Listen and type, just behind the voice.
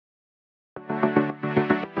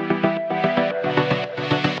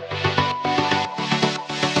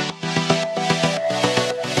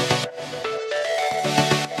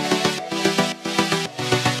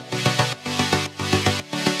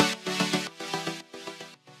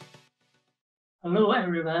Hello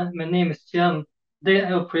everyone, my name is Jiang. Today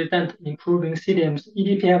I will present improving Cilium's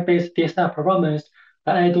eBPF-based DSR performance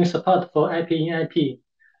by adding support for IP in IP.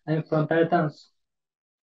 I'm from ByteDance.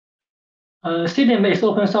 Cilium is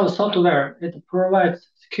open source software. It provides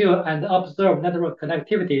secure and observed network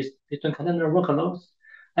connectivities between container workloads.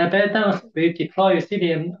 At ByteDance, we deploy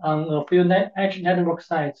Cilium on a few edge network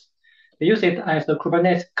sites. We use it as a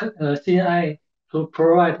Kubernetes CNI to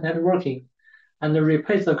provide networking and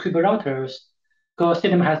replace the Kube routers because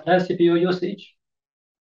Cilium has less CPU usage.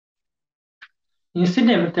 In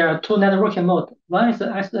Cilium, there are two networking modes. One is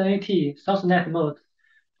the SNAT, SNAT mode.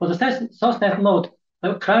 For the SNAT mode,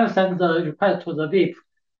 the client sends the request to the VIP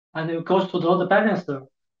and it goes to the load balancer.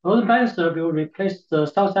 The load balancer will replace the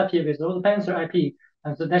source IP with the load balancer IP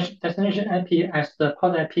and the destination IP as the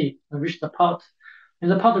port IP and reach the port. In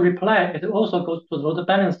the port reply, it also goes to the load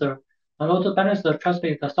balancer. The load balancer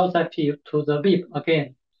transmits the source IP to the VIP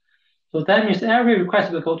again. So that means every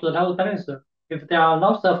request will go to the load balancer. If there are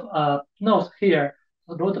lots of nodes here,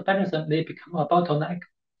 the load balancer may become a bottleneck.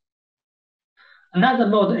 Another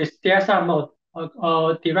mode is DSR mode,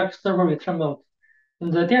 or direct server return mode.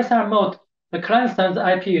 In the DSR mode, the client sends the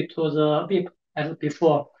IP to the VIP as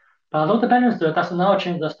before, but load balancer does not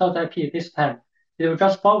change the source IP this time. It will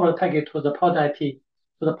just forward packet to the port IP,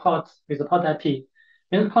 to the ports with the port IP.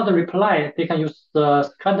 In the port reply, they can use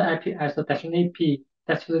the current IP as the destination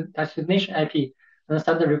IP and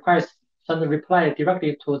send the reply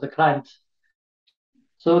directly to the client.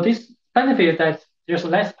 So this benefit that there's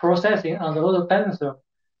less processing on the load balancer.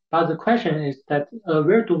 But the question is that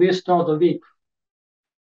where do we store the VIP?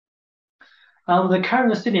 On the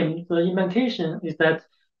current Cilium, the implementation is that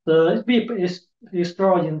the VIP is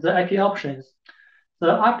stored in the IP options.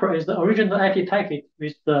 The upper is the original IP packet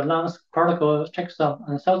with the last protocol checksum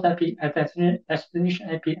and source IP and destination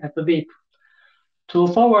IP at the VIP. To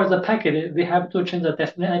forward the packet, we have to change the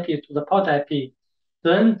destination IP to the port IP.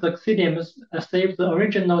 Then the Cilium saves the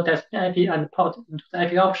original destination IP and port into the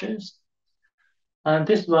IP options. And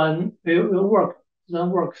this one will work,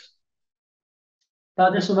 works.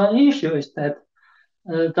 But there's one issue is that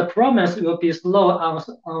the performance will be slow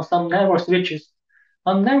on some network switches.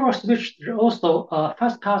 On network switch, there are also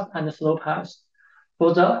fast path and slow path.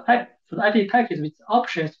 For the IP packet with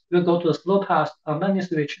options, will go to the slow path on many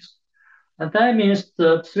switches. And that means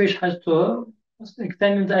the switch has to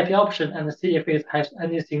examine the IP option and see if it has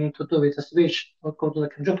anything to do with the switch or go to the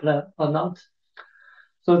control plane or not.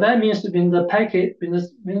 So that means when the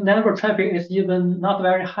network traffic is even not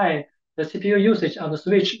very high, the CPU usage on the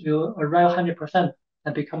switch will arrive 100%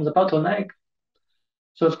 and become the bottleneck.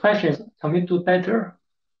 So the question is, can we do better?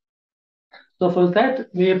 So for that,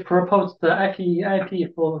 we propose the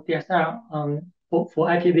IP for DSR for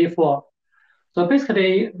IPv4. So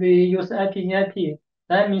basically, we use IP in IP.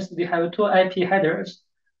 That means we have two IP headers.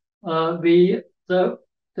 The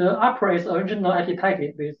upper is original IP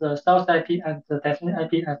packet with the source IP and the destination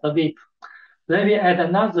IP as the VIP. Then we add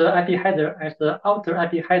another IP header as the outer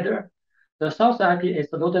IP header. The source IP is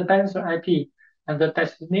the load balancer IP, and the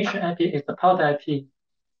destination IP is the port IP.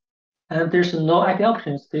 And there's no IP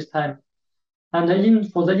options this time. And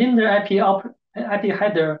for the inner IP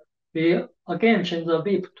header, we again change the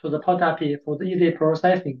VIP to the port IP for the easy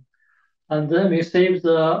processing. And then we save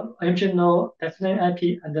the original destination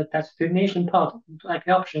IP and the destination port into IP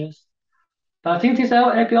options. But since this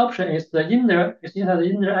IP option is inside the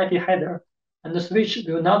inner IP header, and the switch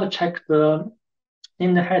will not check the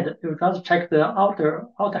inner header, it will just check the outer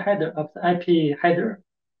header of the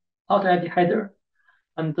outer IP header,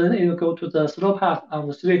 and then it will go to the slow path on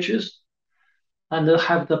the switches and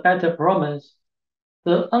have the better performance.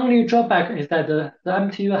 The only drawback is that the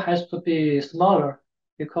MTU has to be smaller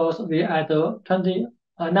because we add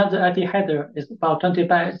another IP header is about 20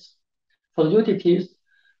 bytes for the UDPs.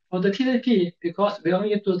 For the TCP, because we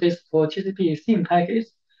only do this for TCP SYN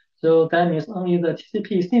packets, so that means only the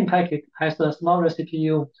TCP SYN packet has a smaller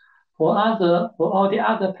CPU. For all the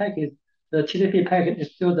other packets, the TCP packet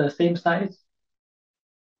is still the same size.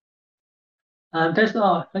 And that's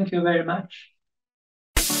all. Thank you very much.